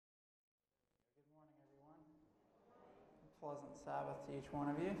Pleasant Sabbath to each one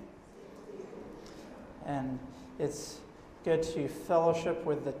of you. And it's good to fellowship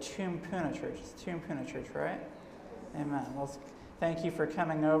with the Tumpuna Church. It's Tumpuna Church, right? Amen. Well, thank you for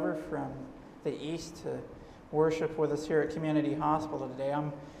coming over from the east to worship with us here at Community Hospital today.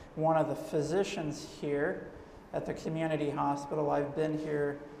 I'm one of the physicians here at the Community Hospital. I've been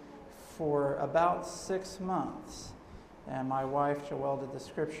here for about 6 months. And my wife, Joelle, did the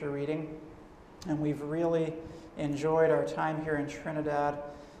scripture reading. And we've really enjoyed our time here in Trinidad.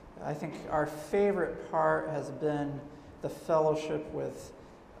 I think our favorite part has been the fellowship with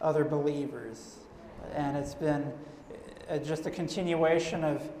other believers. And it's been just a continuation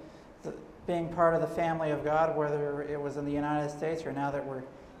of being part of the family of God, whether it was in the United States or now that we're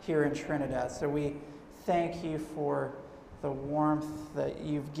here in Trinidad. So we thank you for the warmth that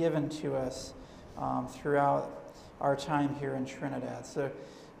you've given to us throughout our time here in Trinidad. So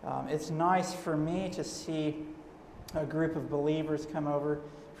it's nice for me to see a group of believers come over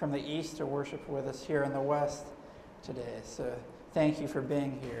from the east to worship with us here in the west today. So thank you for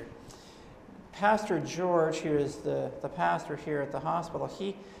being here. Pastor George, who is the pastor here at the hospital,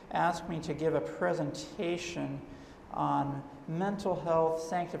 he asked me to give a presentation on mental health,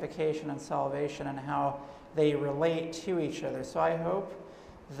 sanctification, and salvation and how they relate to each other. So I hope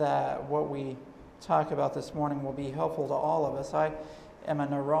that what we talk about this morning will be helpful to all of us. I am a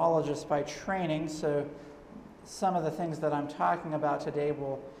neurologist by training, so some of the things that I'm talking about today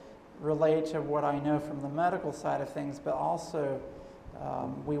will relate to what I know from the medical side of things, but also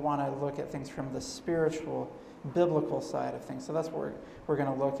we want to look at things from the spiritual, biblical side of things. So that's what we're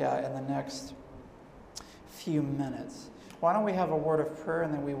going to look at in the next few minutes. Why don't we have a word of prayer,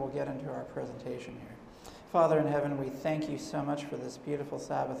 and then we will get into our presentation here. Father in heaven, we thank you so much for this beautiful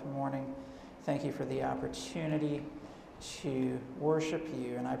Sabbath morning. Thank you for the opportunity to worship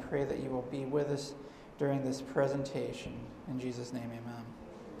you, and I pray that you will be with us during this presentation. In Jesus' name, amen.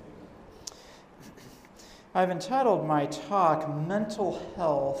 I've entitled my talk, Mental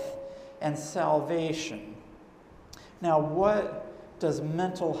Health and Salvation. Now, what does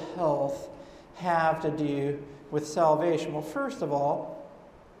mental health have to do with salvation? Well, first of all,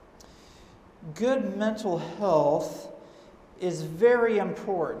 good mental health is very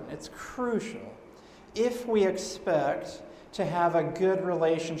important. It's crucial if we expect to have a good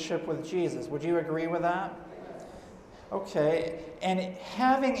relationship with Jesus. Would you agree with that? Okay, and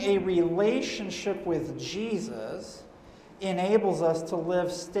having a relationship with Jesus enables us to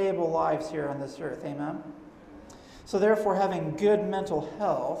live stable lives here on this earth. Amen? So therefore, having good mental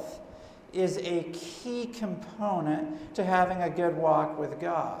health is a key component to having a good walk with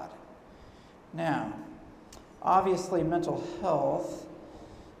God. Now, obviously, mental health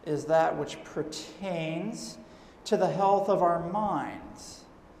is that which pertains to the health of our minds.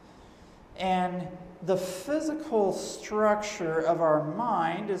 And the physical structure of our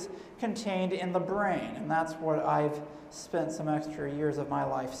mind is contained in the brain, and that's what I've spent some extra years of my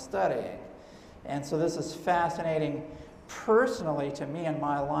life studying. And so this is fascinating personally to me in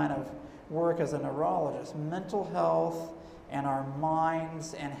my line of work as a neurologist. Mental health and our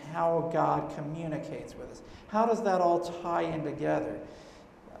minds and how God communicates with us. How does that all tie in together?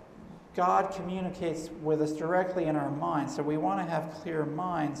 God communicates with us directly in our minds, so we want to have clear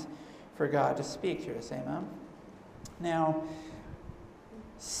minds for God to speak to us. Amen? Now,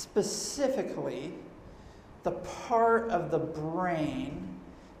 specifically, the part of the brain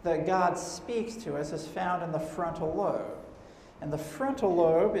that God speaks to us is found in the frontal lobe. And the frontal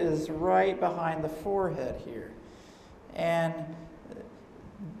lobe is right behind the forehead here. And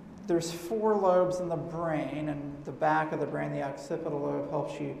there's 4 lobes in the brain, and the back of the brain, the occipital lobe,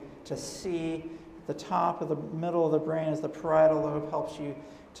 helps you to see. The top of the middle of the brain is the parietal lobe, helps you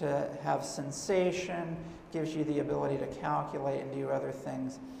to have sensation, gives you the ability to calculate and do other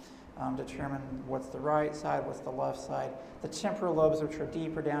things, determine what's the right side, what's the left side. The temporal lobes, which are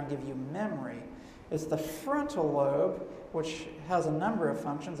deeper down, give you memory. It's the frontal lobe, which has a number of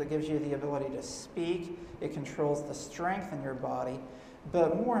functions. It gives you the ability to speak. It controls the strength in your body.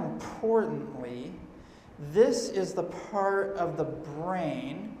 But more importantly, this is the part of the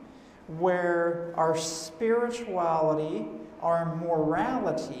brain where our spirituality, our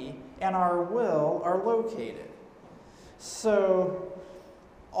morality, and our will are located. So,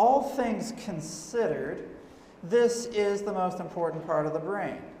 all things considered, this is the most important part of the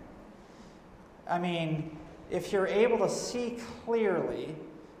brain. I mean, if you're able to see clearly,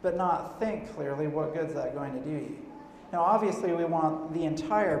 but not think clearly, what good is that going to do you? Now, obviously, we want the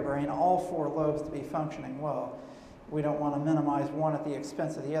entire brain, all 4 lobes, to be functioning well. We don't want to minimize one at the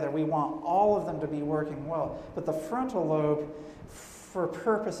expense of the other. We want all of them to be working well. But the frontal lobe for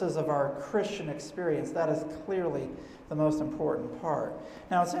purposes of our Christian experience, that is clearly the most important part.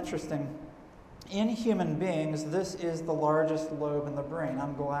 Now, it's interesting. In human beings, this is the largest lobe in the brain.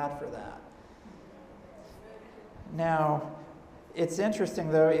 I'm glad for that. Now, it's interesting,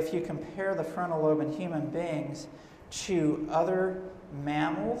 though, if you compare the frontal lobe in human beings to other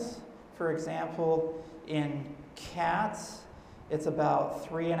mammals. For example, in cats, it's about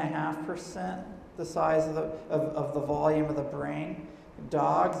 3.5% the size of the volume of the brain.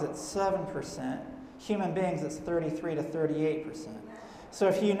 Dogs, it's 7%. Human beings, it's 33 to 38%. So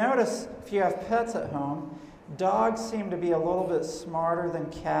if you notice, if you have pets at home, dogs seem to be a little bit smarter than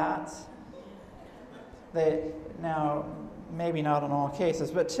cats. Now, maybe not in all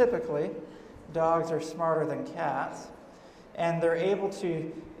cases, but typically, dogs are smarter than cats, and they're able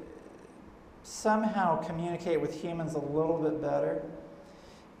to somehow communicate with humans a little bit better.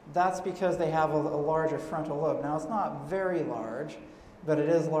 That's because they have a larger frontal lobe. Now, it's not very large, but it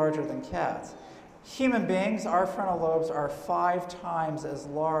is larger than cats. Human beings, our frontal lobes are 5 times as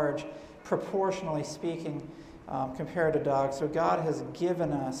large, proportionally speaking, compared to dogs. So God has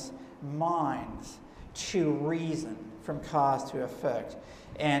given us minds to reason from cause to effect.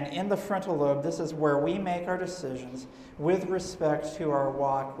 And in the frontal lobe, this is where we make our decisions with respect to our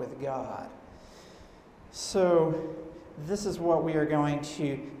walk with God. So this is what we are going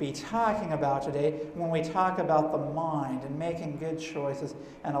to be talking about today when we talk about the mind and making good choices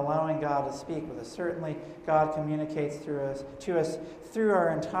and allowing God to speak with us. Certainly, God communicates to us through our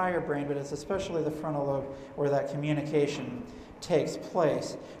entire brain, but it's especially the frontal lobe where that communication takes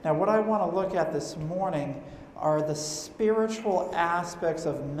place. Now, what I want to look at this morning are the spiritual aspects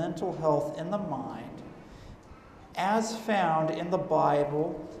of mental health in the mind as found in the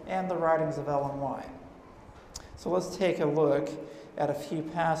Bible and the writings of Ellen White. So let's take a look at a few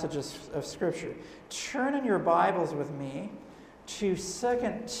passages of Scripture. Turn in your Bibles with me to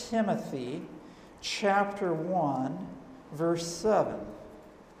 2 Timothy chapter 1, verse 7.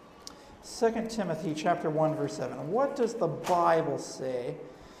 2 Timothy chapter 1, verse 7. What does the Bible say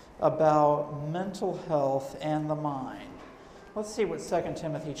about mental health and the mind? Let's see what 2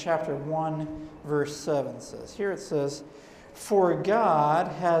 Timothy chapter 1, verse 7 says. Here it says, "For God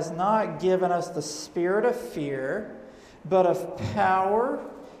has not given us the spirit of fear, but of power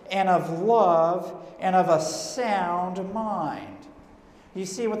and of love and of a sound mind." You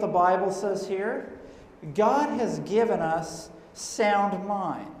see what the Bible says here? God has given us sound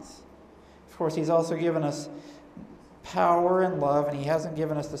minds. Of course, He's also given us power and love, and He hasn't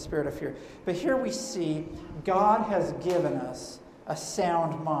given us the spirit of fear. But here we see God has given us a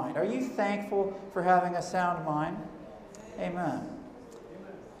sound mind. Are you thankful for having a sound mind? Amen.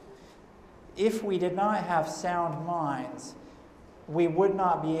 If we did not have sound minds, we would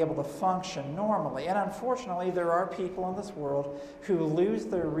not be able to function normally. And unfortunately, there are people in this world who lose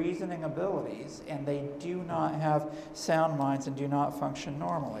their reasoning abilities, and they do not have sound minds and do not function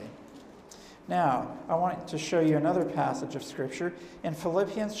normally. Now, I want to show you another passage of Scripture in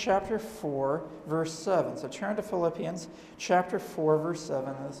Philippians chapter 4, verse 7. So turn to Philippians chapter 4, verse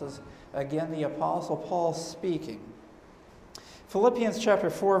 7. This is, again, the Apostle Paul speaking. Philippians chapter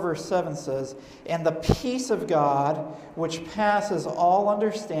 4, verse 7 says, "And the peace of God, which passes all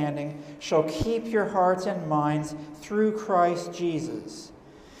understanding, shall keep your hearts and minds through Christ Jesus."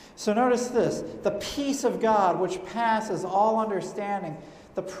 So notice this, the peace of God, which passes all understanding.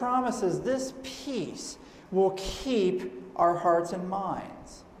 The promise is this peace will keep our hearts and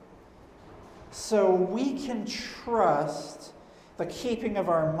minds. So we can trust the keeping of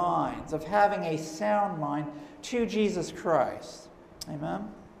our minds, of having a sound mind, to Jesus Christ.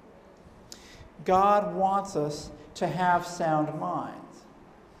 Amen? God wants us to have sound minds.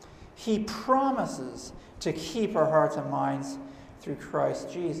 He promises to keep our hearts and minds through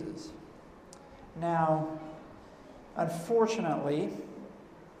Christ Jesus. Now, unfortunately,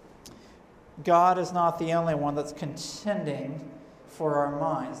 God is not the only one that's contending for our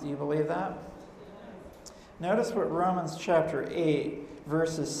minds. Do you believe that? Notice what Romans chapter 8,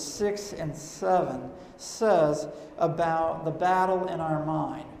 verses 6 and 7 says about the battle in our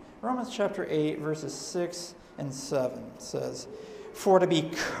mind. Romans chapter 8, verses 6 and 7 says, "For to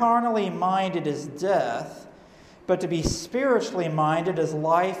be carnally minded is death, but to be spiritually minded is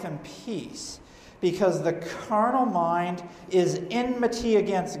life and peace. Because the carnal mind is enmity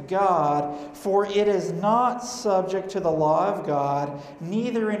against God, for it is not subject to the law of God,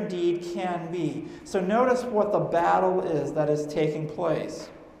 neither indeed can be." So notice what the battle is that is taking place.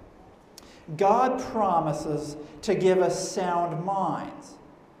 God promises to give us sound minds.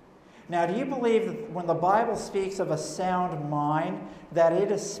 Now, do you believe that when the Bible speaks of a sound mind, that it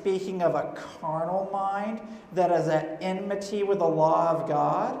is speaking of a carnal mind that is at enmity with the law of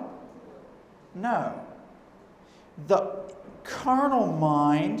God? No. The carnal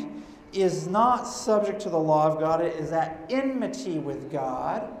mind is not subject to the law of God. It is at enmity with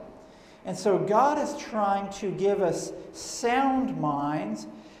God. And so God is trying to give us sound minds,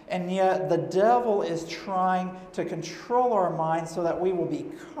 and yet the devil is trying to control our minds so that we will be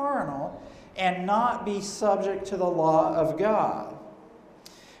carnal and not be subject to the law of God.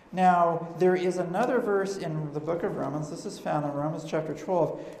 Now, there is another verse in the book of Romans. This is found in Romans chapter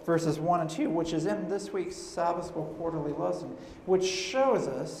 12, verses 1 and 2, which is in this week's Sabbath School quarterly lesson, which shows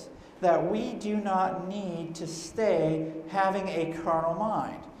us that we do not need to stay having a carnal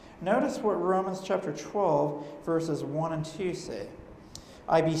mind. Notice what Romans chapter 12, verses 1 and 2 say.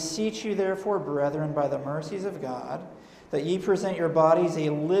 I beseech you, therefore, brethren, by the mercies of God, that ye present your bodies a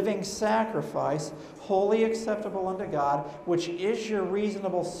living sacrifice, wholly acceptable unto God, which is your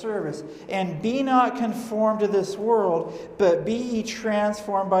reasonable service. And be not conformed to this world, but be ye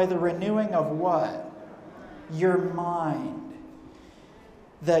transformed by the renewing of what? Your mind.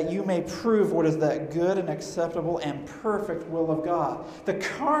 That you may prove what is that good and acceptable and perfect will of God. The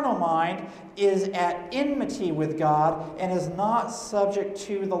carnal mind is at enmity with God and is not subject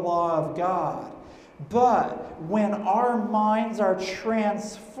to the law of God. But when our minds are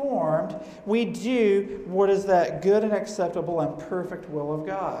transformed, we do what is that good and acceptable and perfect will of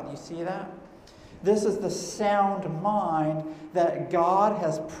God. You see that? This is the sound mind that God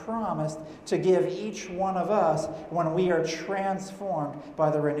has promised to give each one of us when we are transformed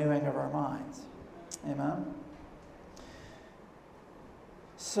by the renewing of our minds. Amen?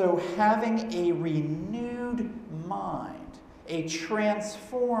 So having a renewed mind, a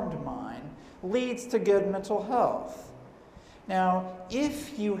transformed mind, leads to good mental health. Now,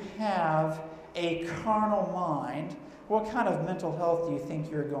 if you have a carnal mind, what kind of mental health do you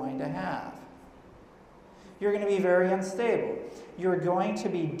think you're going to have? You're going to be very unstable. You're going to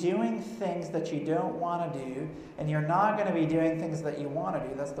be doing things that you don't want to do, and you're not going to be doing things that you want to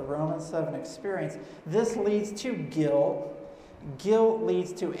do. That's the Romans 7 experience. This leads to guilt. Guilt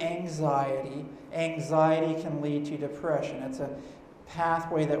leads to anxiety. Anxiety can lead to depression. It's a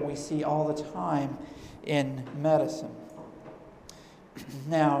pathway that we see all the time in medicine.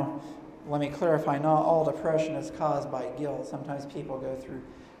 Now, let me clarify, not all depression is caused by guilt. Sometimes people go through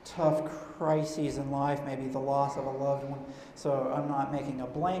tough crises in life, maybe the loss of a loved one, so I'm not making a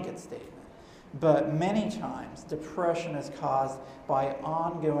blanket statement. But many times, depression is caused by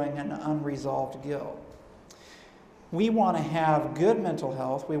ongoing and unresolved guilt. We want to have good mental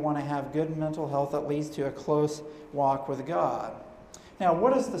health. We want to have good mental health that leads to a close walk with God. Now,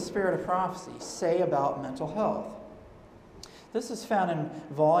 what does the Spirit of Prophecy say about mental health? This is found in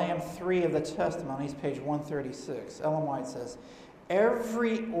Volume 3 of the Testimonies, page 136. Ellen White says,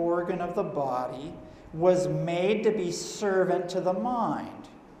 every organ of the body was made to be servant to the mind.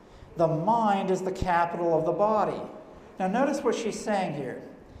 The mind is the capital of the body. Now notice what she's saying here.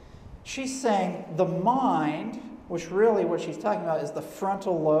 She's saying the mind, which really what she's talking about is the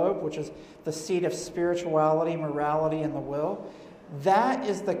frontal lobe, which is the seat of spirituality, morality, and the will. That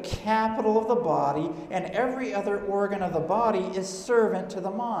is the capital of the body, and every other organ of the body is servant to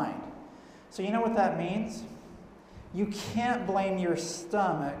the mind. So you know what that means? You can't blame your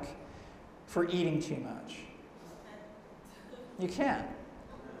stomach for eating too much. You can't.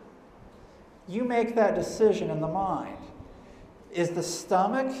 You make that decision in the mind. Is the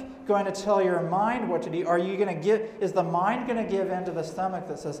stomach going to tell your mind what to do? Is the mind going to give in to the stomach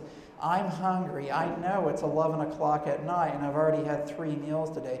that says, I'm hungry, I know it's 11 o'clock at night and I've already had 3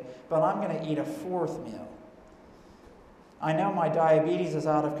 meals today, but I'm going to eat a 4th meal. I know my diabetes is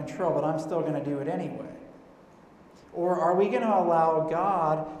out of control, but I'm still going to do it anyway. Or are we going to allow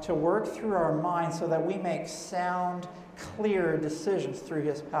God to work through our minds so that we make sound, clear decisions through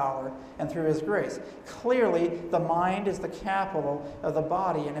His power and through His grace? Clearly, the mind is the capital of the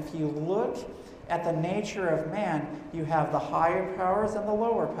body, and if you look at the nature of man, you have the higher powers and the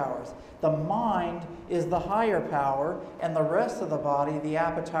lower powers. The mind is the higher power, and the rest of the body, the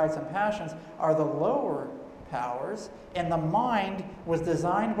appetites and passions, are the lower powers, and the mind was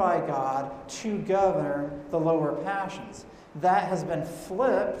designed by God to govern the lower passions. That has been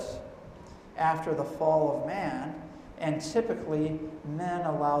flipped after the fall of man, and typically men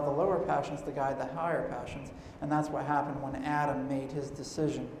allow the lower passions to guide the higher passions, and that's what happened when Adam made his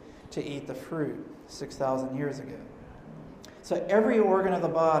decision to eat the fruit 6,000 years ago. So every organ of the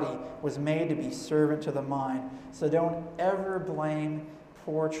body was made to be servant to the mind. So don't ever blame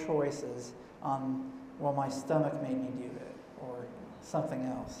poor choices on, well, my stomach made me do it, or something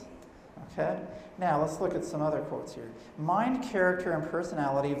else. Okay? Now, let's look at some other quotes here. Mind, Character, and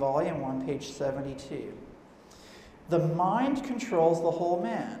Personality, Volume 1, page 72. The mind controls the whole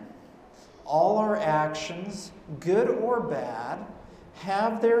man. All our actions, good or bad,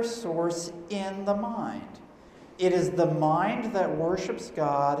 have their source in the mind. It is the mind that worships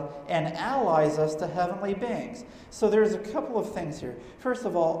God and allies us to heavenly beings. So there's a couple of things here. First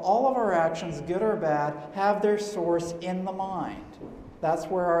of all of our actions, good or bad, have their source in the mind. That's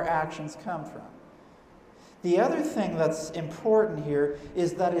where our actions come from. The other thing that's important here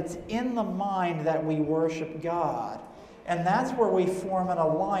is that it's in the mind that we worship God. And that's where we form an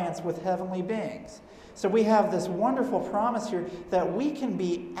alliance with heavenly beings. So we have this wonderful promise here that we can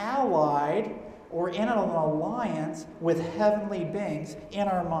be allied or in an alliance with heavenly beings in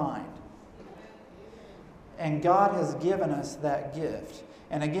our mind. And God has given us that gift.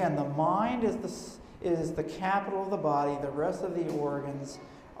 And again, the mind is the capital of the body. The rest of the organs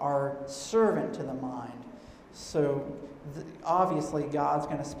are servant to the mind. So obviously God's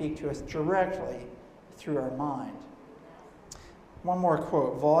going to speak to us directly through our mind. One more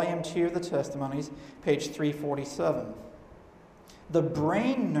quote, Volume 2 of the Testimonies, page 347. The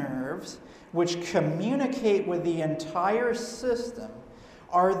brain nerves, which communicate with the entire system,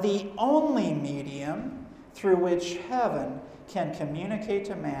 are the only medium through which heaven can communicate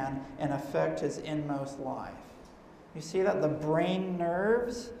to man and affect his inmost life. You see that? The brain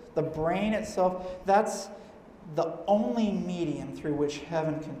nerves, the brain itself, that's the only medium through which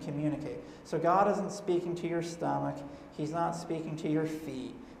heaven can communicate. So God isn't speaking to your stomach. He's not speaking to your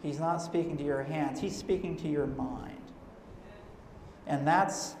feet. He's not speaking to your hands. He's speaking to your mind. And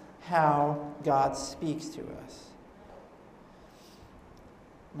that's how God speaks to us.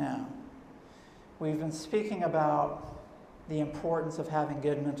 Now, we've been speaking about the importance of having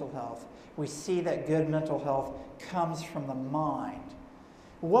good mental health. We see that good mental health comes from the mind.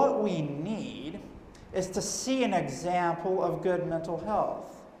 What we need is to see an example of good mental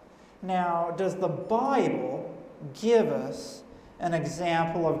health. Now, does the Bible give us an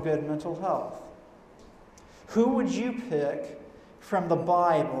example of good mental health? Who would you pick from the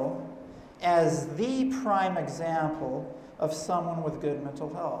Bible as the prime example of someone with good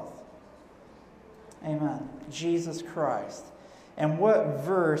mental health? Amen. Jesus Christ. And what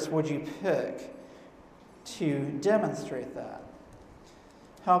verse would you pick to demonstrate that?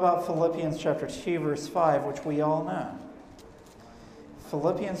 How about Philippians chapter 2, verse 5, which we all know?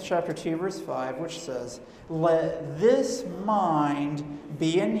 Philippians chapter 2, verse 5, which says, "Let this mind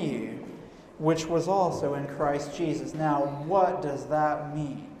be in you, which was also in Christ Jesus." Now, what does that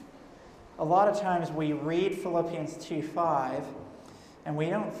mean? A lot of times we read Philippians 2:5, and we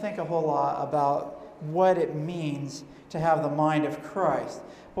don't think a whole lot about what it means to have the mind of Christ.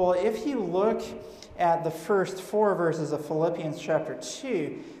 Well, if you look at the first 4 verses of Philippians chapter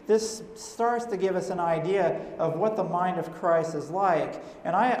 2, this starts to give us an idea of what the mind of Christ is like.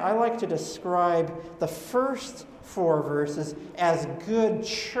 And I like to describe the first 4 verses as good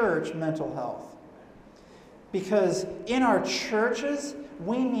church mental health. Because in our churches,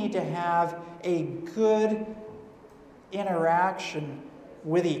 we need to have a good interaction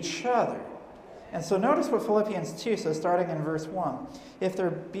with each other. And so notice what Philippians 2 says, starting in verse 1. "If there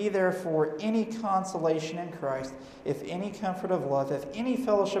be therefore any consolation in Christ, if any comfort of love, if any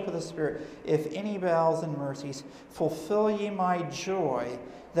fellowship of the Spirit, if any bowels and mercies, fulfill ye my joy,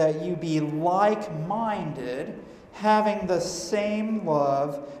 that you be like-minded, having the same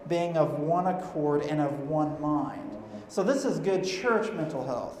love, being of one accord and of one mind." So this is good church mental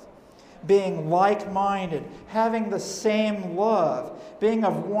health. Being like-minded, having the same love, being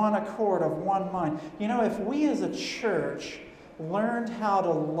of one accord, of one mind. You know, if we as a church learned how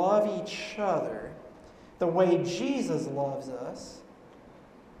to love each other the way Jesus loves us,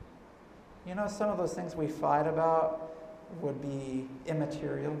 you know, some of those things we fight about would be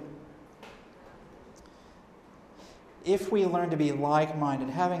immaterial. If we learn to be like-minded,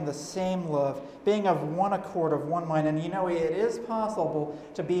 having the same love, being of one accord, of one mind. And you know, it is possible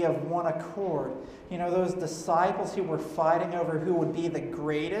to be of one accord. You know, those disciples who were fighting over who would be the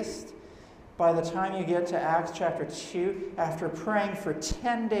greatest, by the time you get to Acts chapter 2, after praying for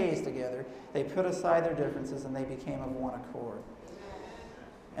 10 days together, they put aside their differences and they became of one accord.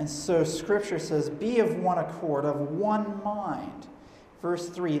 And so Scripture says, be of one accord, of one mind. Verse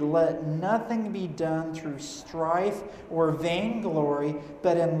 3, "Let nothing be done through strife or vainglory,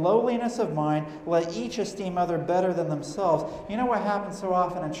 but in lowliness of mind, let each esteem other better than themselves." You know what happens so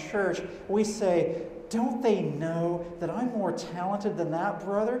often in church? We say, "Don't they know that I'm more talented than that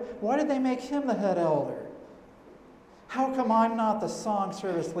brother? Why did they make him the head elder? How come I'm not the song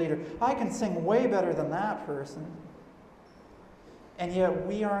service leader? I can sing way better than that person." and yet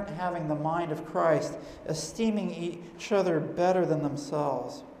we aren't having the mind of Christ, esteeming each other better than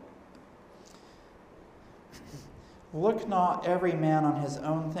themselves. Look not every man on his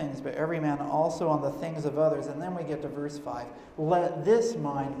own things, but every man also on the things of others. And then we get to verse 5. Let this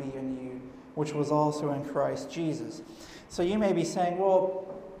mind be in you, which was also in Christ Jesus. So you may be saying, well,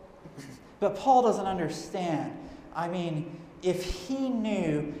 but Paul doesn't understand. I mean, if he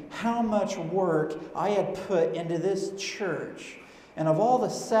knew how much work I had put into this church, and of all the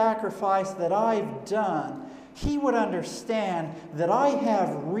sacrifice that I've done, he would understand that I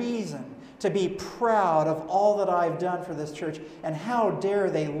have reason to be proud of all that I've done for this church, and how dare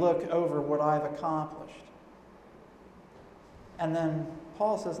they look over what I've accomplished. And then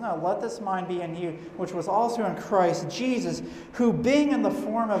Paul says, no, let this mind be in you, which was also in Christ Jesus, who being in the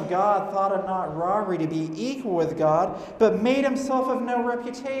form of God thought it not robbery to be equal with God, but made himself of no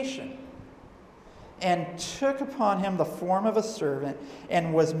reputation, and took upon him the form of a servant,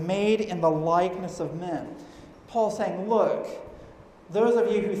 and was made in the likeness of men. Paul's saying, look, those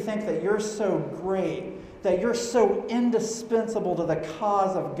of you who think that you're so great, that you're so indispensable to the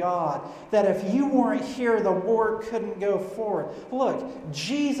cause of God, that if you weren't here, the work couldn't go forward. Look,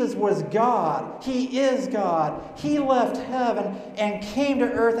 Jesus was God. He is God. He left heaven and came to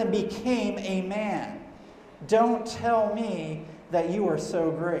earth and became a man. Don't tell me that you are so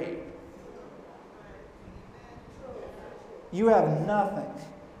great. You have nothing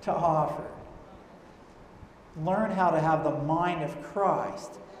to offer. Learn how to have the mind of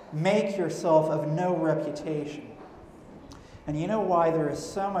Christ. Make yourself of no reputation. And you know why there is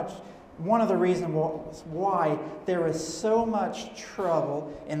so much, one of the reasons why there is so much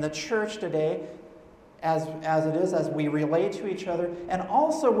trouble in the church today, as it is, as we relate to each other, and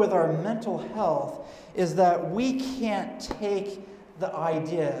also with our mental health, is that we can't take the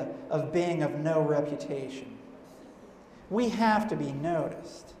idea of being of no reputation. We have to be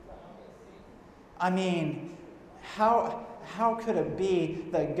noticed. I mean, how could it be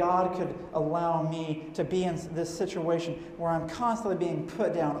that God could allow me to be in this situation where I'm constantly being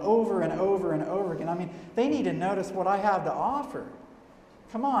put down over and over and over again? I mean, they need to notice what I have to offer.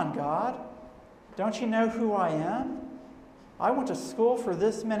 Come on, God. Don't you know who I am? I went to school for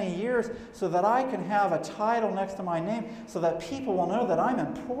this many years so that I can have a title next to my name so that people will know that I'm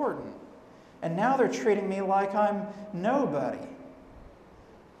important. And now they're treating me like I'm nobody.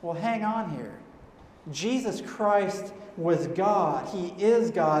 Well, hang on here. Jesus Christ was God. He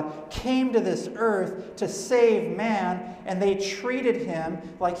is God, came to this earth to save man, and they treated him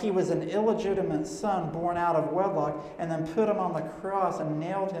like he was an illegitimate son born out of wedlock, and then put him on the cross and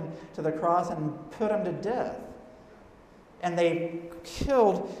nailed him to the cross and put him to death. And they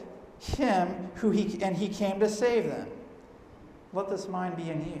killed him and he came to save them. Let this mind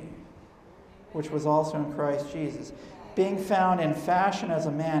be in you, which was also in Christ Jesus. Being found in fashion as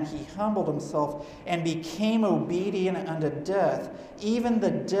a man, he humbled himself and became obedient unto death, even the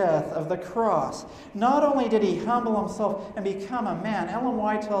death of the cross. Not only did he humble himself and become a man, Ellen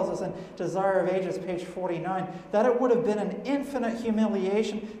White tells us in Desire of Ages, page 49, that it would have been an infinite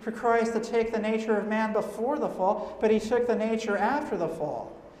humiliation for Christ to take the nature of man before the fall, but he took the nature after the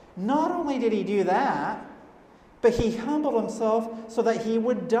fall. Not only did he do that, but he humbled himself so that he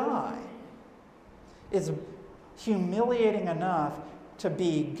would die. It's humiliating enough to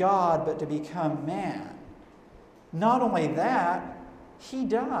be God, but to become man. Not only that, he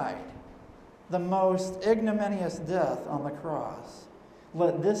died the most ignominious death on the cross.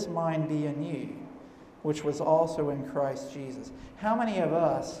 Let this mind be in you, which was also in Christ Jesus. How many of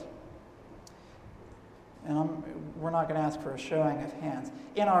us, and we're not going to ask for a showing of hands,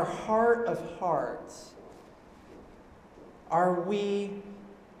 in our heart of hearts, are we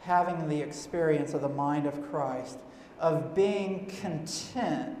having the experience of the mind of Christ, of being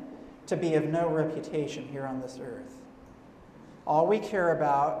content to be of no reputation here on this earth? All we care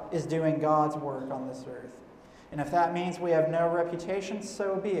about is doing God's work on this earth. And if that means we have no reputation,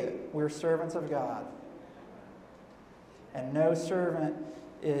 so be it. We're servants of God. And no servant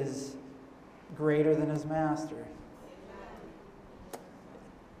is greater than his master.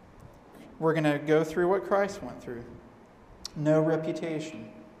 We're going to go through what Christ went through. No reputation.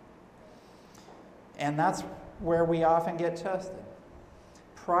 And that's where we often get tested.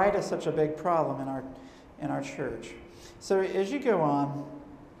 Pride is such a big problem in our church. So as you go on,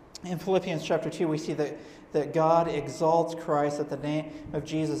 in Philippians chapter 2, we see that God exalts Christ. At the name of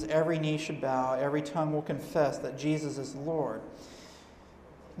Jesus, every knee should bow, every tongue will confess that Jesus is Lord.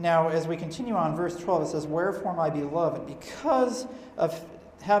 Now, as we continue on, verse 12, it says, wherefore, my beloved, because of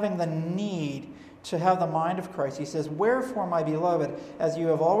having the need to have the mind of Christ. He says, "Wherefore, my beloved, as you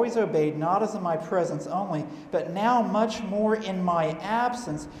have always obeyed, not as in my presence only, but now much more in my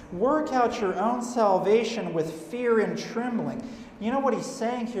absence, work out your own salvation with fear and trembling." You know what he's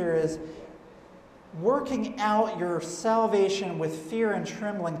saying here is, working out your salvation with fear and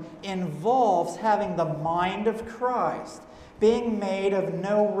trembling involves having the mind of Christ, being made of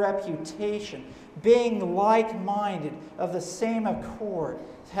no reputation, being like-minded, of the same accord,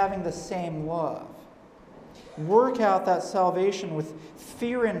 having the same love. Work out that salvation with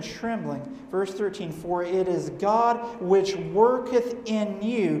fear and trembling. Verse 13, "For it is God which worketh in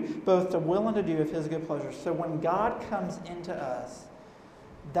you both to will and to do of his good pleasure." So when God comes into us,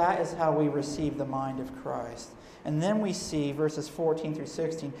 that is how we receive the mind of Christ. And then we see verses 14 through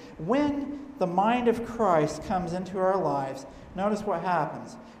 16. When the mind of Christ comes into our lives, notice what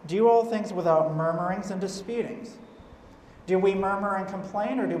happens. "Do all things without murmurings and disputings." Do we murmur and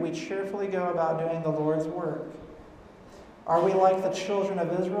complain, or do we cheerfully go about doing the Lord's work? Are we like the children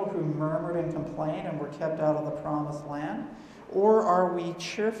of Israel who murmured and complained and were kept out of the promised land? Or are we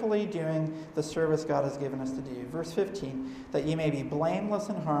cheerfully doing the service God has given us to do? Verse 15, "That ye may be blameless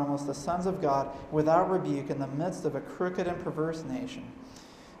and harmless, the sons of God, without rebuke, in the midst of a crooked and perverse nation."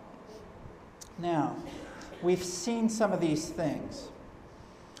 Now, we've seen some of these things.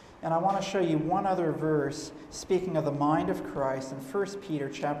 And I want to show you one other verse speaking of the mind of Christ in 1 Peter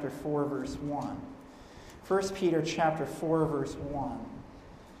chapter 4, verse 1. 1 Peter chapter 4, verse 1.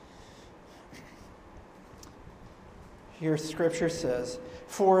 Here Scripture says,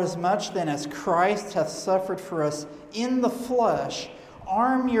 "Forasmuch then as Christ hath suffered for us in the flesh,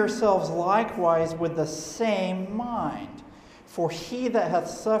 arm yourselves likewise with the same mind. For he that hath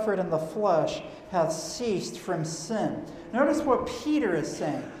suffered in the flesh hath ceased from sin." Notice what Peter is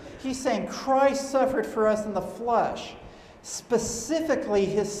saying. He's saying Christ suffered for us in the flesh. Specifically,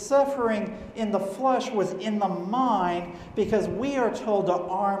 his suffering in the flesh was in the mind, because we are told to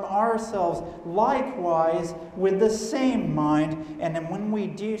arm ourselves likewise with the same mind. And then when we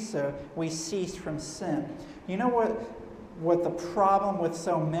do so, we cease from sin. You know what the problem with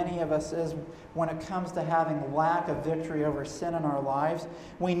so many of us is when it comes to having lack of victory over sin in our lives?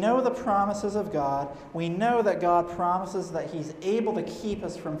 We know the promises of God. We know that God promises that he's able to keep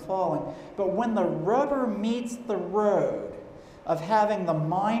us from falling. But when the rubber meets the road of having the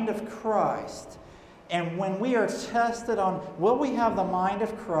mind of Christ, and when we are tested on, will we have the mind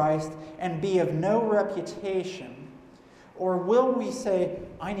of Christ and be of no reputation? Or will we say,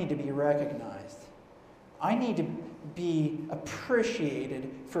 I need to be recognized. I need to be appreciated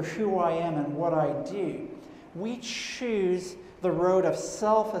for who I am and what I do. We choose the road of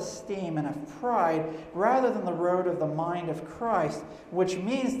self-esteem and of pride rather than the road of the mind of Christ, which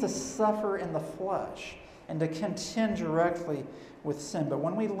means to suffer in the flesh and to contend directly with sin. But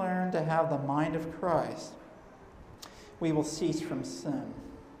when we learn to have the mind of Christ, we will cease from sin.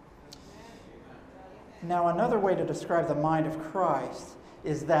 Now, another way to describe the mind of Christ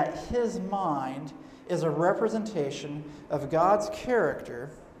is that his mind is a representation of God's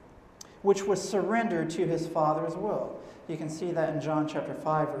character, which was surrendered to his Father's will. You can see that in John chapter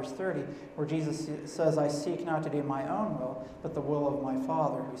 5, verse 30, where Jesus says, "I seek not to do my own will, but the will of my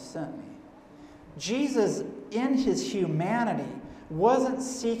Father who sent me." Jesus, in his humanity, wasn't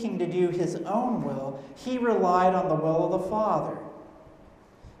seeking to do his own will. He relied on the will of the Father.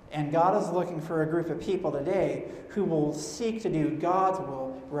 And God is looking for a group of people today who will seek to do God's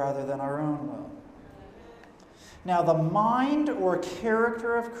will rather than our own will. Now, the mind or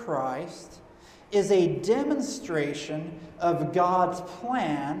character of Christ is a demonstration of God's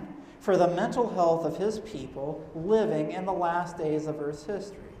plan for the mental health of his people living in the last days of Earth's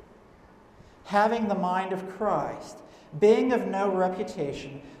history. Having the mind of Christ, being of no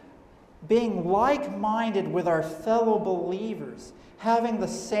reputation, being like-minded with our fellow believers, having the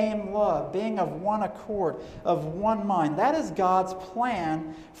same love, being of one accord, of one mind. That is God's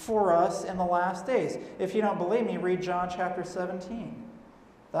plan for us in the last days. If you don't believe me, read John chapter 17.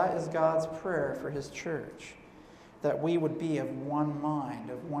 That is God's prayer for his church, that we would be of one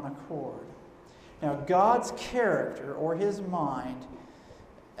mind, of one accord. Now, God's character, or his mind,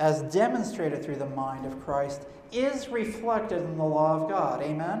 as demonstrated through the mind of Christ, is reflected in the law of God.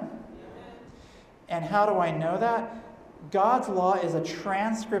 Amen? And how do I know that? God's law is a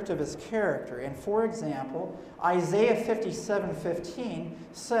transcript of his character. And for example, Isaiah 57:15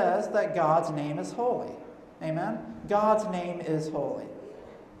 says that God's name is holy. Amen? God's name is holy.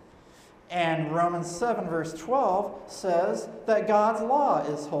 And Romans 7 verse 12 says that God's law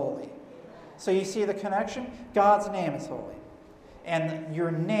is holy. So you see the connection? God's name is holy. And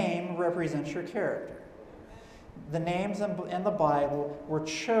your name represents your character. The names in the Bible were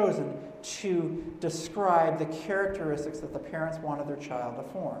chosen to describe the characteristics that the parents wanted their child to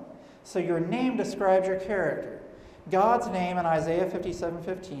form. So your name describes your character. God's name in Isaiah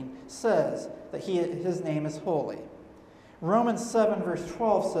 57:15 says that his name is holy. Romans 7 verse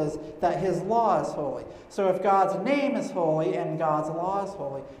 12 says that his law is holy. So if God's name is holy and God's law is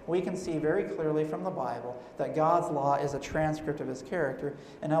holy, we can see very clearly from the Bible that God's law is a transcript of his character,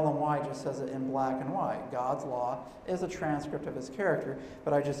 and Ellen White just says it in black and white. God's law is a transcript of his character,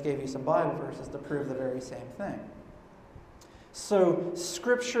 but I just gave you some Bible verses to prove the very same thing. So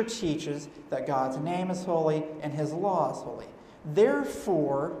Scripture teaches that God's name is holy and his law is holy.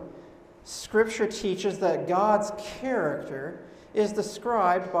 Therefore, Scripture teaches that God's character is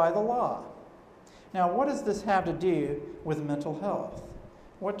described by the law. Now, what does this have to do with mental health?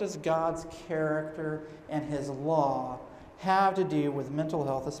 What does God's character and his law have to do with mental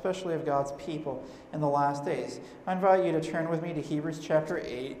health, especially of God's people in the last days? I invite you to turn with me to Hebrews chapter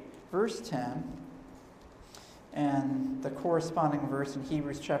 8, verse 10, and the corresponding verse in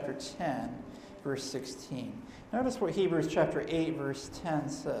Hebrews chapter 10, verse 16. Notice what Hebrews chapter 8, verse 10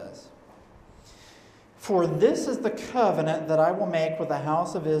 says. For this is the covenant that I will make with the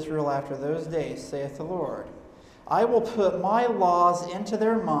house of Israel after those days, saith the Lord. I will put my laws into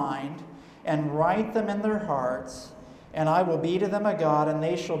their mind and write them in their hearts, and I will be to them a God, and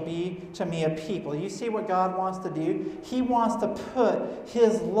they shall be to me a people. You see what God wants to do? He wants to put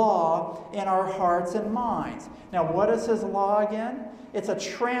his law in our hearts and minds. Now, what is his law again? It's a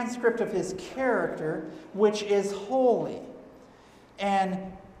transcript of his character, which is holy. And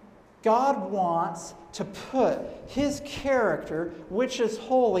God wants to put his character, which is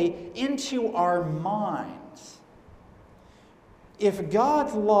holy, into our minds. If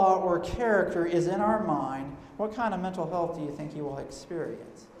God's law or character is in our mind, what kind of mental health do you think you will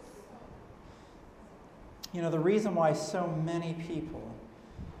experience? You know, the reason why so many people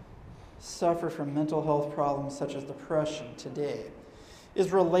suffer from mental health problems such as depression today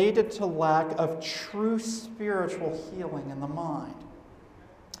is related to lack of true spiritual healing in the mind.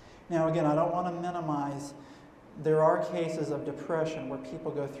 Now, again, I don't want to minimize. There are cases of depression where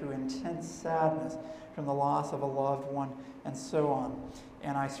people go through intense sadness from the loss of a loved one and so on.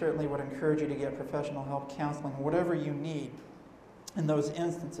 And I certainly would encourage you to get professional help, counseling, whatever you need in those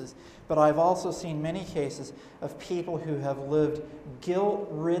instances. But I've also seen many cases of people who have lived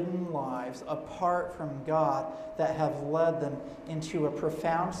guilt-ridden lives apart from God that have led them into a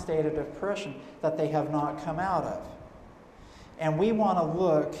profound state of depression that they have not come out of. And we want to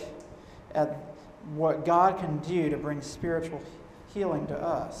look at what God can do to bring spiritual healing to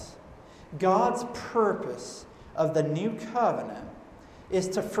us. God's purpose of the new covenant is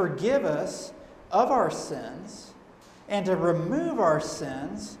to forgive us of our sins and to remove our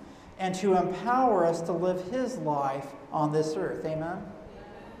sins and to empower us to live his life on this earth. Amen?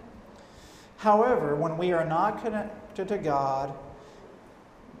 However, when we are not connected to God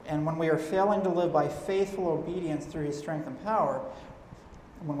and when we are failing to live by faithful obedience through his strength and power,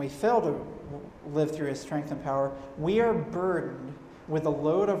 when we fail to live through his strength and power, we are burdened with the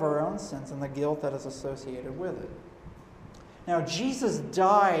load of our own sins and the guilt that is associated with it. Now, Jesus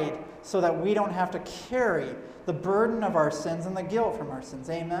died so that we don't have to carry the burden of our sins and the guilt from our sins.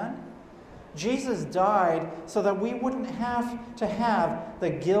 Amen? Jesus died so that we wouldn't have to have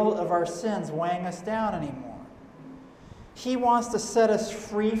the guilt of our sins weighing us down anymore. He wants to set us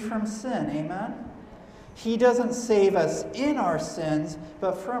free from sin. Amen? He doesn't save us in our sins,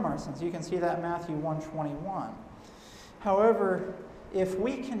 but from our sins. You can see that in Matthew 1:21. However, if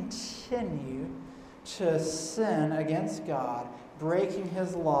we continue to sin against God, breaking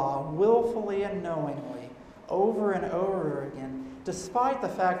his law willfully and knowingly over and over again, despite the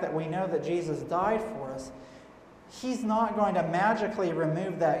fact that we know that Jesus died for us, he's not going to magically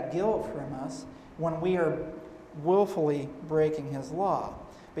remove that guilt from us when we are willfully breaking his law.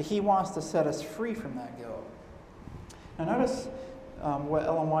 But he wants to set us free from that guilt. Now notice what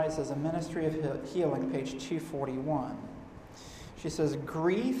Ellen White says in Ministry of Healing, page 241. She says,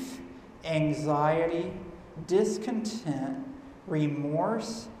 grief, anxiety, discontent,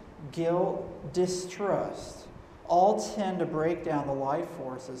 remorse, guilt, distrust all tend to break down the life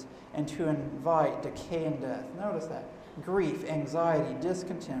forces and to invite decay and death. Notice that. Grief, anxiety,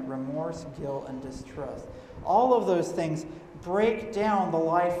 discontent, remorse, guilt, and distrust. All of those things break down the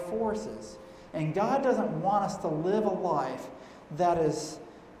life forces. And God doesn't want us to live a life that is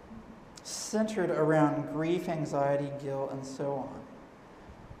centered around grief, anxiety, guilt, and so on.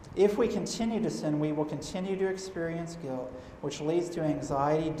 If we continue to sin, we will continue to experience guilt, which leads to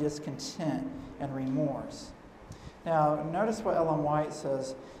anxiety, discontent, and remorse. Now, notice what Ellen White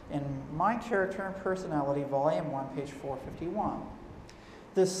says in Mind, Character, and Personality, Volume 1, page 451.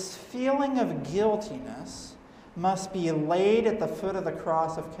 This feeling of guiltiness must be laid at the foot of the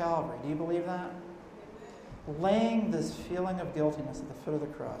cross of Calvary. Do you believe that? Laying this feeling of guiltiness at the foot of the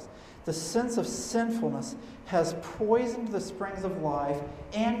cross. The sense of sinfulness has poisoned the springs of life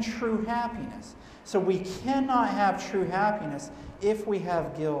and true happiness. So we cannot have true happiness if we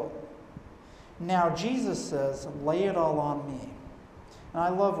have guilt. Now, Jesus says, lay it all on me. And I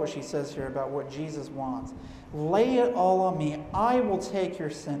love what she says here about what Jesus wants. Lay it all on me. I will take your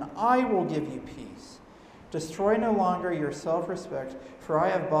sin. I will give you peace. Destroy no longer your self-respect, for I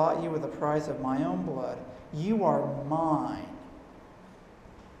have bought you with the price of my own blood. You are mine.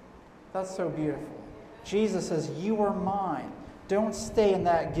 That's so beautiful. Jesus says, you are mine. Don't stay in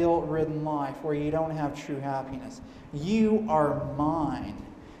that guilt-ridden life where you don't have true happiness. You are mine.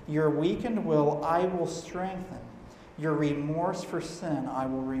 Your weakened will I will strengthen. Your remorse for sin I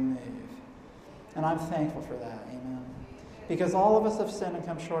will remove. And I'm thankful for that. Amen. Because all of us have sinned and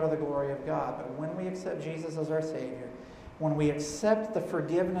come short of the glory of God. But when we accept Jesus as our Savior, when we accept the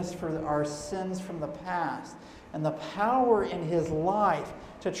forgiveness for our sins from the past and the power in His life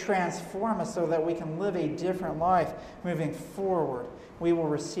to transform us so that we can live a different life moving forward, we will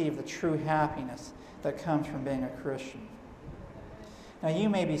receive the true happiness that comes from being a Christian. Now you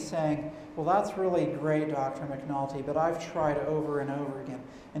may be saying, well, that's really great, Dr. McNulty, but I've tried over and over again,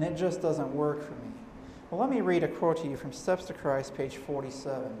 and it just doesn't work for me. Well, let me read a quote to you from Steps to Christ, page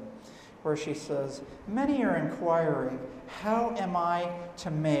 47, where she says, many are inquiring, how am I to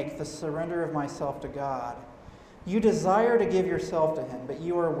make the surrender of myself to God? You desire to give yourself to Him, but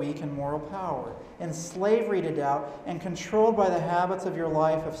you are weak in moral power, in slavery to doubt, and controlled by the habits of your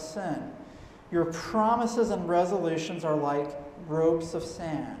life of sin. Your promises and resolutions are like ropes of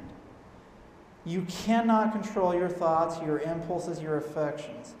sand. You cannot control your thoughts, your impulses, your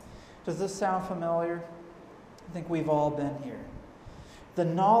affections. Does this sound familiar? I think we've all been here. The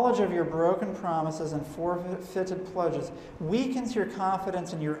knowledge of your broken promises and forfeited pledges weakens your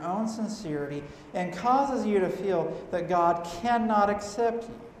confidence in your own sincerity and causes you to feel that God cannot accept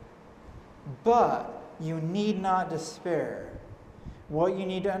you. But you need not despair. What you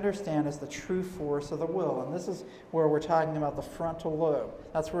need to understand is the true force of the will. And this is where we're talking about the frontal lobe.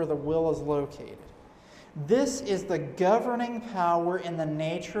 That's where the will is located. This is the governing power in the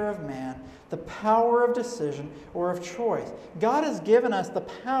nature of man, the power of decision or of choice. God has given us the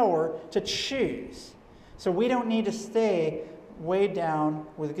power to choose. So we don't need to stay weighed down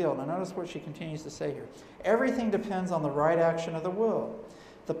with guilt. Now notice what she continues to say here. Everything depends on the right action of the will.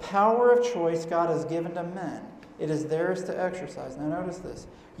 The power of choice God has given to men. It is theirs to exercise. Now notice this.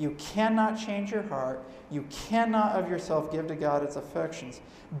 You cannot change your heart. You cannot of yourself give to God its affections.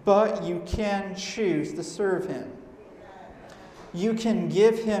 But you can choose to serve Him. You can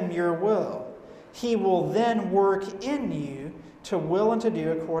give Him your will. He will then work in you to will and to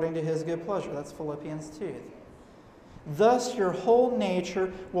do according to His good pleasure. That's Philippians 2. Thus your whole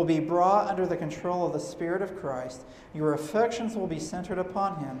nature will be brought under the control of the Spirit of Christ. Your affections will be centered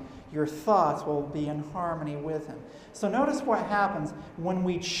upon Him. Your thoughts will be in harmony with Him. So notice what happens when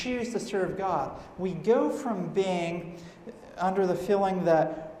we choose to serve God. We go from being under the feeling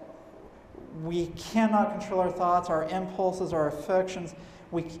that we cannot control our thoughts, our impulses, our affections.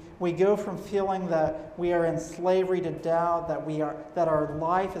 We go from feeling that we are in slavery to doubt, that our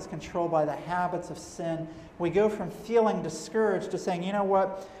life is controlled by the habits of sin. We go from feeling discouraged to saying, you know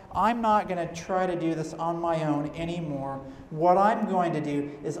what, I'm not going to try to do this on my own anymore. What I'm going to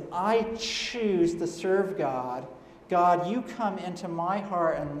do is I choose to serve God. God, you come into my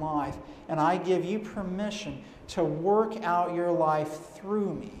heart and life, and I give you permission to work out your life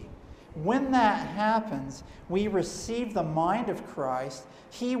through me. When that happens, we receive the mind of Christ.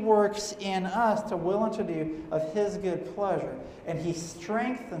 He works in us to will and to do of His good pleasure. And He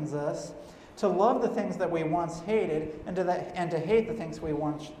strengthens us to love the things that we once hated and to hate the things we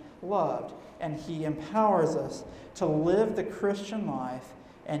once loved. And He empowers us to live the Christian life.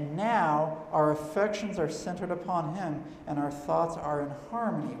 And now our affections are centered upon Him and our thoughts are in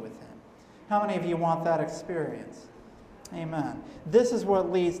harmony with Him. How many of you want that experience? Amen. This is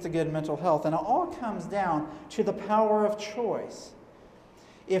what leads to good mental health. And it all comes down to the power of choice.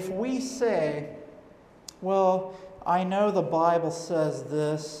 If we say, well, I know the Bible says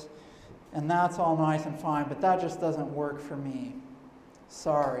this, and that's all nice and fine, but that just doesn't work for me.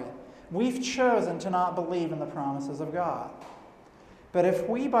 Sorry. We've chosen to not believe in the promises of God. But if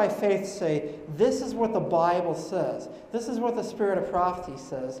we by faith say, this is what the Bible says, this is what the Spirit of prophecy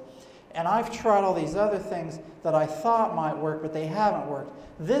says, And I've tried all these other things that I thought might work, but they haven't worked.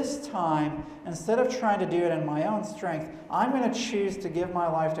 This time, instead of trying to do it in my own strength, I'm going to choose to give my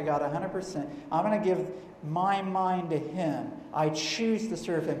life to God 100%. I'm going to give my mind to Him. I choose to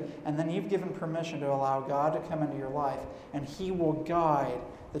serve Him. And then you've given permission to allow God to come into your life, and He will guide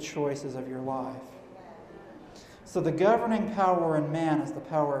the choices of your life. So the governing power in man is the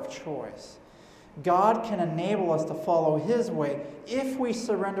power of choice. God can enable us to follow His way if we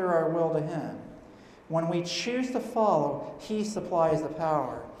surrender our will to Him. When we choose to follow, He supplies the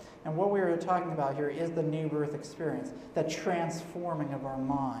power. And what we are talking about here is the new birth experience, the transforming of our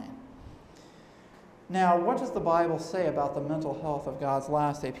mind. Now, what does the Bible say about the mental health of God's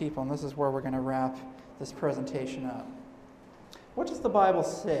last day people? And this is where we're going to wrap this presentation up. What does the Bible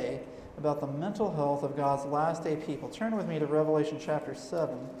say about the mental health of God's last day people? Turn with me to Revelation chapter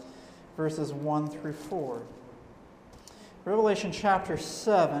 7. Verses 1 through 4. Revelation chapter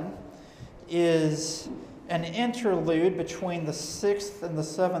 7 is an interlude between the 6th and the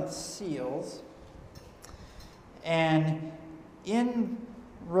 7th seals. And in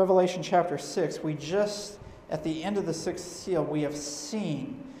Revelation chapter 6, at the end of the 6th seal, we have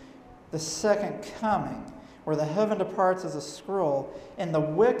seen the second coming, where the heaven departs as a scroll, and the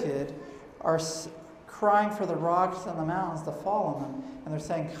wicked are crying for the rocks and the mountains to fall on them. And they're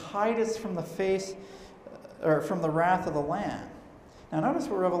saying, hide us from the face, or from the wrath of the Lamb. Now notice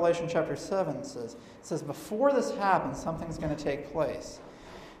what Revelation chapter 7 says. It says, before this happens, something's going to take place.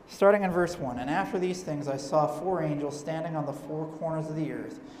 Starting in verse 1, and after these things I saw 4 angels standing on the 4 corners of the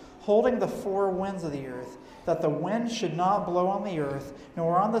earth, holding the 4 winds of the earth, that the wind should not blow on the earth,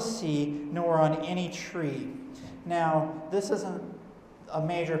 nor on the sea, nor on any tree. Now, this isn't a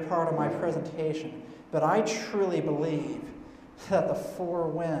major part of my presentation, but I truly believe that the 4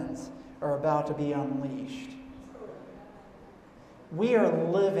 winds are about to be unleashed. We are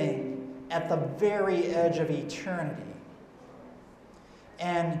living at the very edge of eternity.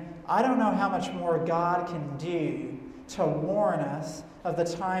 And I don't know how much more God can do to warn us of the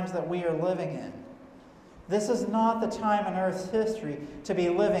times that we are living in. This is not the time in Earth's history to be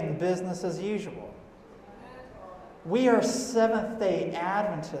living business as usual. We are Seventh-day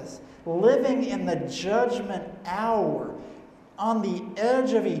Adventists living in the judgment hour on the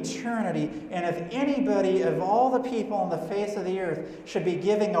edge of eternity. And if anybody of all the people on the face of the earth should be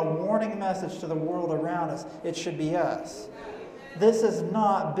giving a warning message to the world around us, it should be us. This is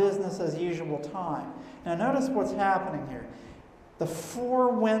not business as usual time. Now notice what's happening here. The 4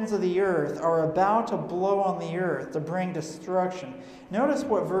 winds of the earth are about to blow on the earth to bring destruction. Notice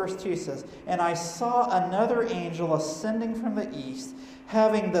what verse 2 says. And I saw another angel ascending from the east,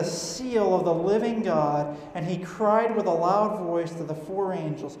 having the seal of the living God, and he cried with a loud voice to the 4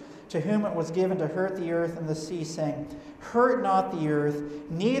 angels, to whom it was given to hurt the earth and the sea, saying, hurt not the earth,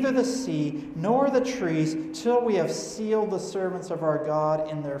 neither the sea, nor the trees, till we have sealed the servants of our God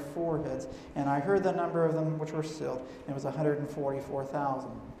in their foreheads. And I heard the number of them which were sealed, and it was 144,000.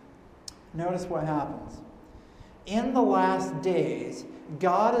 Notice what happens. In the last days,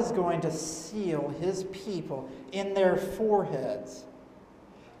 God is going to seal His people in their foreheads.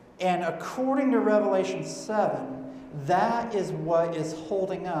 And according to Revelation 7, that is what is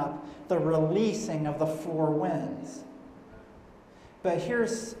holding up the releasing of the 4 winds. But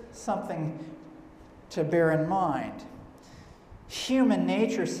here's something to bear in mind. Human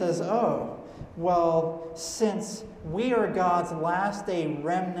nature says, oh, well, since we are God's last day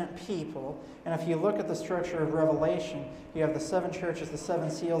remnant people, and if you look at the structure of Revelation, you have the 7 churches, the 7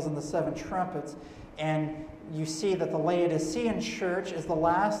 seals, and the 7 trumpets, and you see that the Laodicean church is the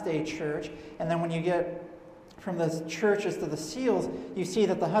last day church, and then when you get from the churches to the seals, you see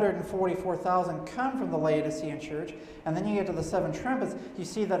that the 144,000 come from the Laodicean church, and then you get to the 7 trumpets, you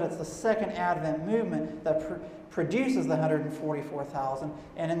see that it's the second Advent movement that produces the 144,000,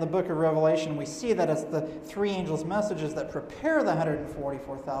 and in the book of Revelation we see that it's the 3 angels' messages that prepare the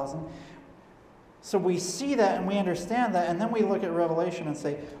 144,000. So we see that and we understand that, and then we look at Revelation and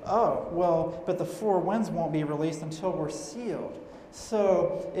say, oh, well, but the 4 winds won't be released until we're sealed.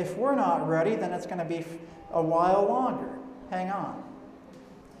 So if we're not ready, then it's going to be a while longer. Hang on.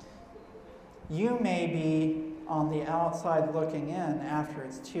 You may be on the outside looking in after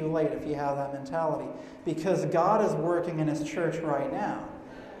it's too late if you have that mentality, because God is working in His church right now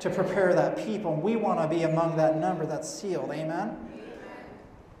to prepare that people. We want to be among that number that's sealed. Amen?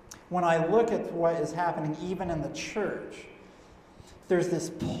 When I look at what is happening even in the church, there's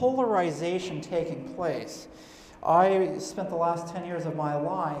this polarization taking place. I spent the last 10 years of my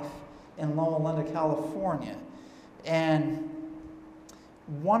life in Loma Linda, California. And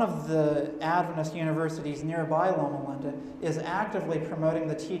one of the Adventist universities nearby Loma Linda is actively promoting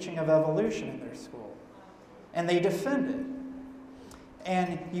the teaching of evolution in their school. And they defend it.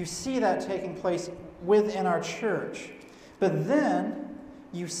 And you see that taking place within our church. But then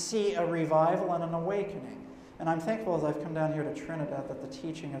you see a revival and an awakening. And I'm thankful as I've come down here to Trinidad that the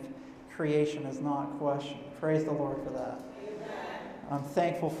teaching of creation is not questioned. Praise the Lord for that. Amen. I'm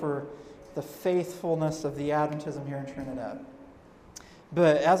thankful for the faithfulness of the Adventism here in Trinidad.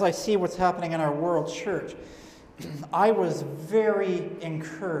 But as I see what's happening in our world church, I was very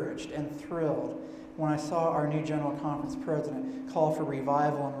encouraged and thrilled when I saw our new General Conference President call for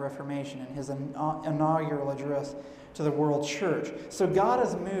revival and reformation in his inaugural address to the world church. So God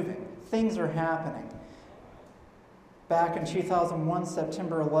is moving. Things are happening. Back in 2001,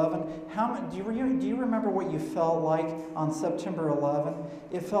 September 11, do you remember what you felt like on September 11?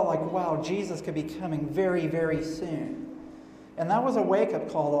 It felt like, wow, Jesus could be coming very, very soon. And that was a wake-up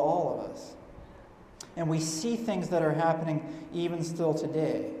call to all of us. And we see things that are happening even still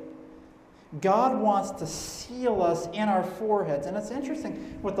today. God wants to seal us in our foreheads. And it's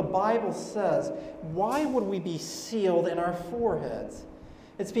interesting what the Bible says. Why would we be sealed in our foreheads?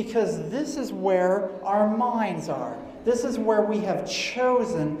 It's because this is where our minds are. This is where we have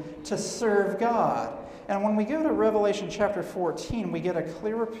chosen to serve God. And when we go to Revelation chapter 14, we get a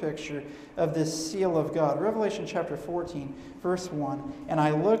clearer picture of this seal of God. Revelation chapter 14, verse 1, "And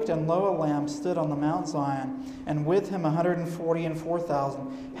I looked, and lo, a Lamb stood on the Mount Zion, and with him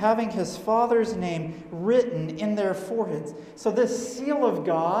 144,000, having his Father's name written in their foreheads." So this seal of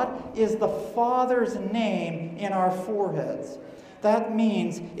God is the Father's name in our foreheads. That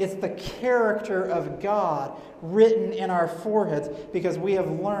means it's the character of God written in our foreheads because we have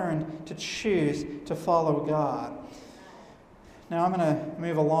learned to choose to follow God. Now I'm going to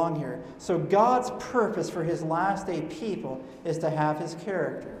move along here. So God's purpose for his last day people is to have his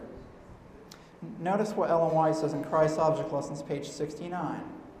character. Notice what Ellen White says in Christ's Object Lessons, page 69.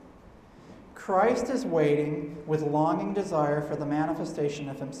 Christ is waiting with longing desire for the manifestation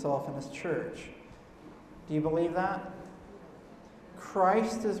of himself in his church. Do you believe that?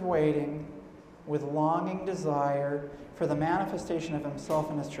 Christ is waiting with longing desire for the manifestation of himself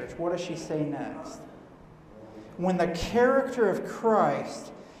in his church. What does she say next? When the character of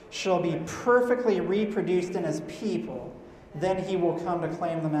Christ shall be perfectly reproduced in his people, then he will come to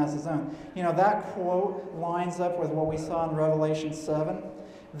claim them as his own. You know, that quote lines up with what we saw in Revelation 7,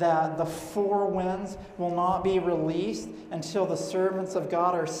 that the four winds will not be released until the servants of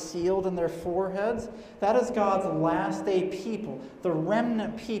God are sealed in their foreheads. That is God's last day people, the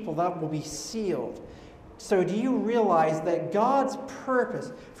remnant people that will be sealed. So do you realize that God's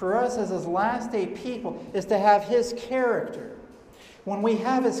purpose for us as his last day people is to have his character? When we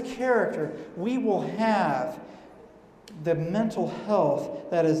have his character, we will have the mental health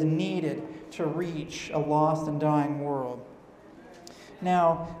that is needed to reach a lost and dying world.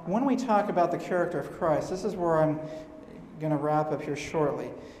 Now, when we talk about the character of Christ, this is where I'm going to wrap up here shortly.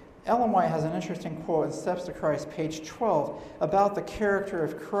 Ellen White has an interesting quote in Steps to Christ, page 12, about the character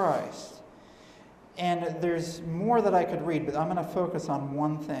of Christ. And there's more that I could read, but I'm going to focus on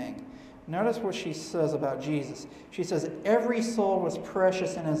one thing. Notice what she says about Jesus. She says, "Every soul was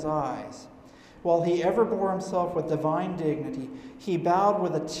precious in his eyes. While he ever bore himself with divine dignity, he bowed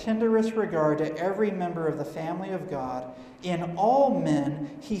with the tenderest regard to every member of the family of God. In all men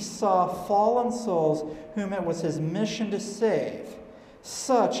he saw fallen souls whom it was his mission to save.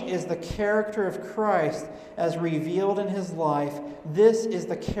 Such is the character of Christ as revealed in his life. This is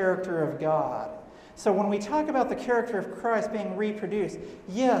the character of God." So when we talk about the character of Christ being reproduced,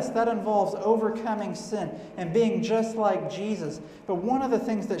 yes, that involves overcoming sin and being just like Jesus. But one of the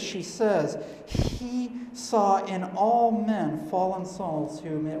things that she says, he saw in all men fallen souls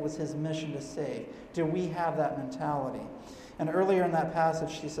whom it was his mission to save. Do we have that mentality? And earlier in that passage,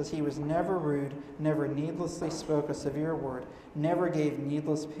 she says, he was never rude, never needlessly spoke a severe word, never gave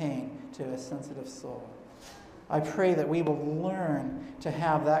needless pain to a sensitive soul. I pray that we will learn to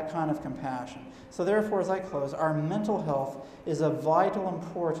have that kind of compassion. So therefore, as I close, our mental health is of vital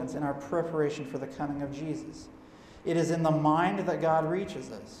importance in our preparation for the coming of Jesus. It is in the mind that God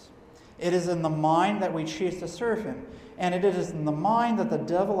reaches us. It is in the mind that we choose to serve him. And it is in the mind that the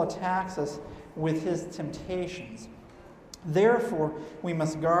devil attacks us with his temptations. Therefore, we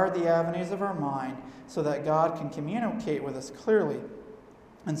must guard the avenues of our mind so that God can communicate with us clearly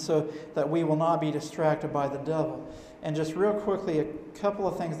and so that we will not be distracted by the devil. And just real quickly, a couple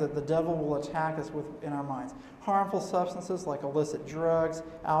of things that the devil will attack us with in our minds. Harmful substances like illicit drugs,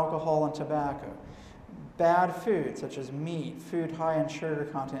 alcohol, and tobacco. Bad food, such as meat, food high in sugar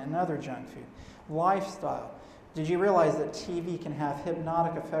content, and other junk food. Lifestyle. Did you realize that TV can have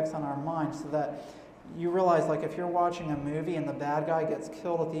hypnotic effects on our minds, so that you realize, like, if you're watching a movie and the bad guy gets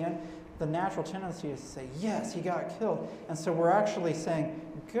killed at the end, the natural tendency is to say, yes, he got killed. And so we're actually saying,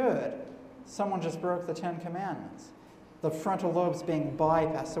 good, someone just broke the 10 Commandments. The frontal lobe's being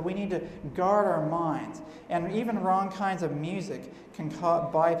bypassed. So we need to guard our minds. And even wrong kinds of music can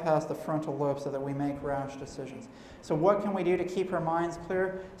bypass the frontal lobe so that we make rash decisions. So what can we do to keep our minds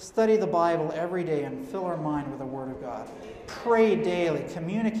clear? Study the Bible every day and fill our mind with the Word of God. Pray daily,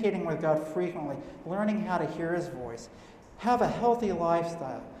 communicating with God frequently, learning how to hear His voice. Have a healthy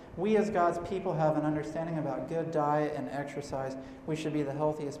lifestyle. We as God's people have an understanding about good diet and exercise. We should be the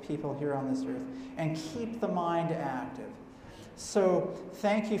healthiest people here on this earth. And keep the mind active. So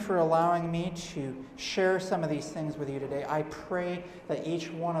thank you for allowing me to share some of these things with you today. I pray that each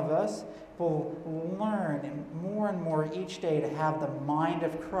one of us will learn more and more each day to have the mind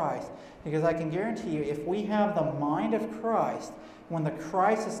of Christ. Because I can guarantee you, if we have the mind of Christ, when the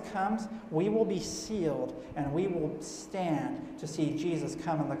crisis comes, we will be sealed and we will stand to see Jesus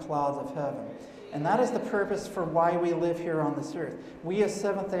come in the clouds of heaven. And that is the purpose for why we live here on this earth. We as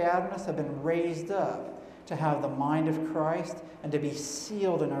Seventh-day Adventists have been raised up to have the mind of Christ and to be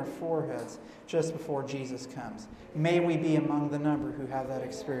sealed in our foreheads just before Jesus comes. May we be among the number who have that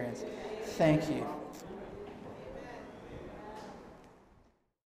experience. Thank you.